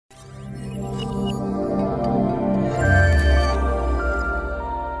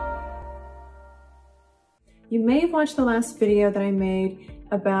You may have watched the last video that I made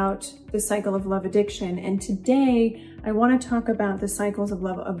about the cycle of love addiction, and today I want to talk about the cycles of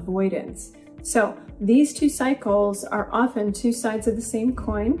love avoidance. So these two cycles are often two sides of the same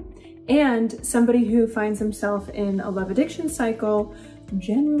coin, and somebody who finds himself in a love addiction cycle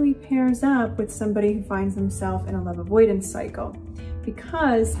generally pairs up with somebody who finds himself in a love avoidance cycle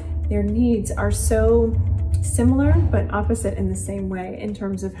because their needs are so similar but opposite in the same way in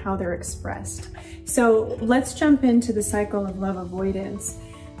terms of how they're expressed. So let's jump into the cycle of love avoidance.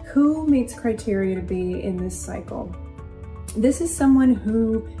 Who meets criteria to be in this cycle? This is someone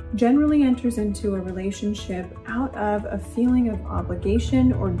who generally enters into a relationship out of a feeling of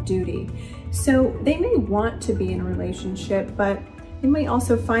obligation or duty. So they may want to be in a relationship, but they might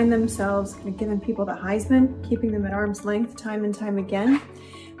also find themselves kind of giving people the Heisman, keeping them at arm's length time and time again.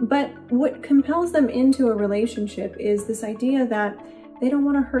 But what compels them into a relationship is this idea that they don't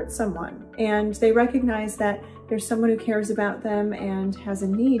want to hurt someone, and they recognize that there's someone who cares about them and has a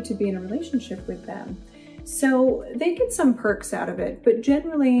need to be in a relationship with them. So they get some perks out of it, but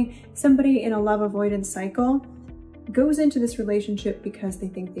generally somebody in a love avoidance cycle goes into this relationship because they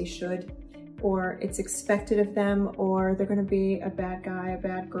think they should, or it's expected of them, or they're going to be a bad guy, a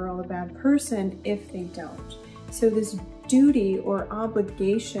bad girl, a bad person if they don't. So this duty or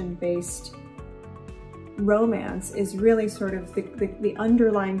obligation-based romance is really sort of the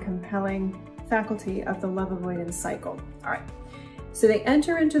underlying compelling faculty of the love avoidance cycle. All right, so they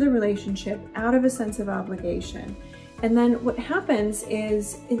enter into the relationship out of a sense of obligation. And then what happens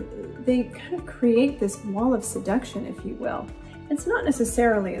is they kind of create this wall of seduction, if you will. It's not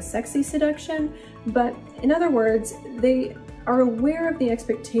necessarily a sexy seduction, but in other words, they are aware of the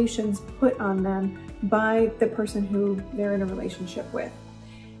expectations put on them by the person who they're in a relationship with.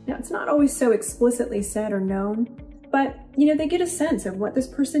 Now, it's not always so explicitly said or known, but they get a sense of what this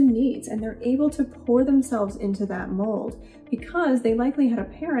person needs, and they're able to pour themselves into that mold because they likely had a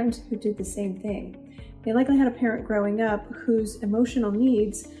parent who did the same thing. They likely had a parent growing up whose emotional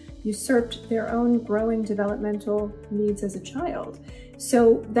needs usurped their own growing developmental needs as a child.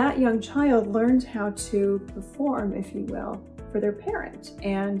 So that young child learned how to perform, if you will, for their parent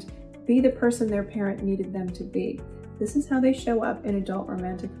and be the person their parent needed them to be. This is how they show up in adult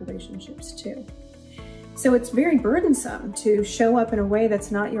romantic relationships too. So it's very burdensome to show up in a way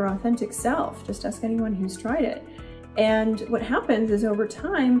that's not your authentic self. Just ask anyone who's tried it. And what happens is over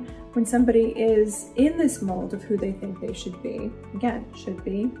time, when somebody is in this mold of who they think they should be, again, should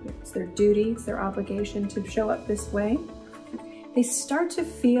be, it's their duty, it's their obligation to show up this way, they start to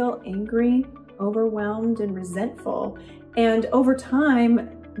feel angry, overwhelmed, and resentful. And over time,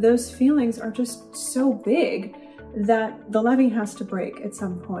 those feelings are just so big that the levee has to break at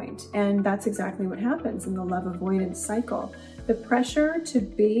some point. And that's exactly what happens in the love avoidance cycle. The pressure to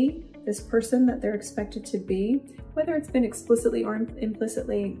be this person that they're expected to be, whether it's been explicitly or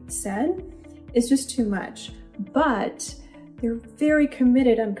implicitly said, is just too much. But they're very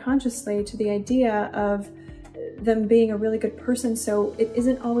committed unconsciously to the idea of them being a really good person, so it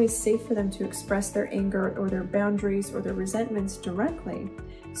isn't always safe for them to express their anger or their boundaries or their resentments directly.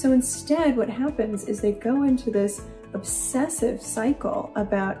 So instead, what happens is they go into this obsessive cycle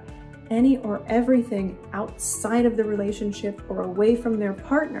about any or everything outside of the relationship or away from their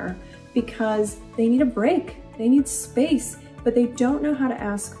partner because they need a break, they need space, but they don't know how to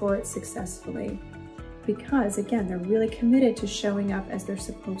ask for it successfully because, again, they're really committed to showing up as they're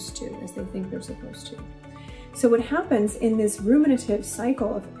supposed to, as they think they're supposed to. So what happens in this ruminative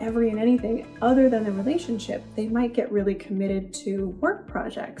cycle of every and anything other than the relationship, they might get really committed to work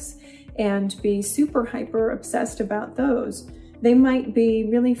projects and be super hyper obsessed about those. They might be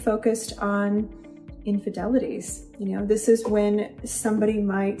really focused on infidelities. This is when somebody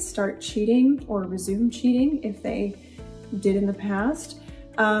might start cheating or resume cheating if they did in the past.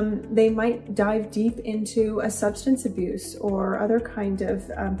 They might dive deep into a substance abuse or other kind of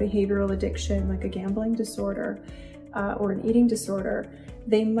behavioral addiction, like a gambling disorder or an eating disorder.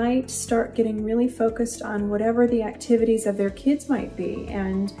 They might start getting really focused on whatever the activities of their kids might be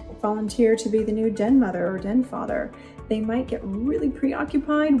and volunteer to be the new den mother or den father. They might get really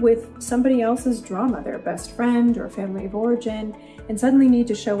preoccupied with somebody else's drama, their best friend or family of origin, and suddenly need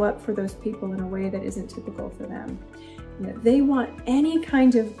to show up for those people in a way that isn't typical for them. They want any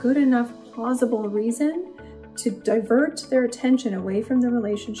kind of good enough, plausible reason to divert their attention away from the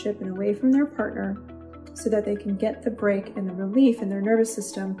relationship and away from their partner so that they can get the break and the relief in their nervous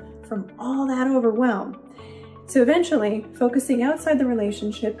system from all that overwhelm. So eventually, focusing outside the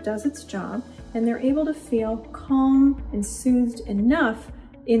relationship does its job, and they're able to feel calm and soothed enough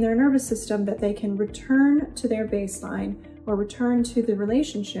in their nervous system that they can return to their baseline or return to the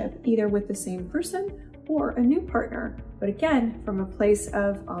relationship either with the same person or a new partner, but again, from a place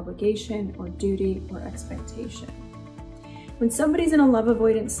of obligation or duty or expectation. When somebody's in a love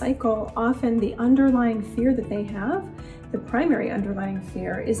avoidance cycle, often the underlying fear that they have, the primary underlying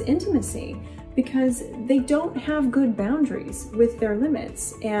fear, is intimacy, because they don't have good boundaries with their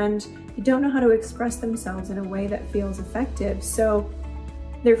limits and they don't know how to express themselves in a way that feels effective. So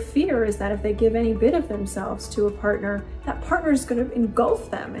their fear is that if they give any bit of themselves to a partner, that partner is going to engulf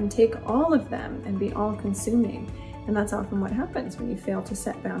them and take all of them and be all-consuming. And that's often what happens when you fail to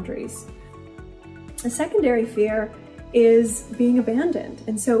set boundaries. A secondary fear is being abandoned.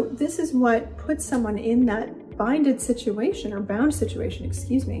 And so this is what puts someone in that bound situation,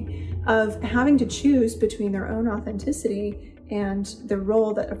 of having to choose between their own authenticity and the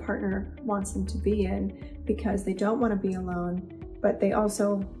role that a partner wants them to be in, because they don't want to be alone, but they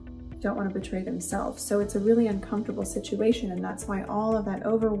also don't want to betray themselves. So it's a really uncomfortable situation, and that's why all of that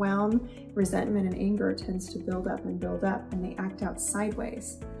overwhelm, resentment, and anger tends to build up, and they act out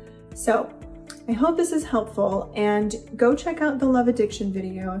sideways. So I hope this is helpful, and go check out the love addiction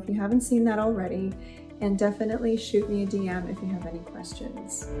video if you haven't seen that already, and definitely shoot me a DM if you have any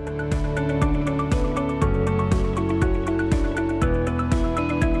questions.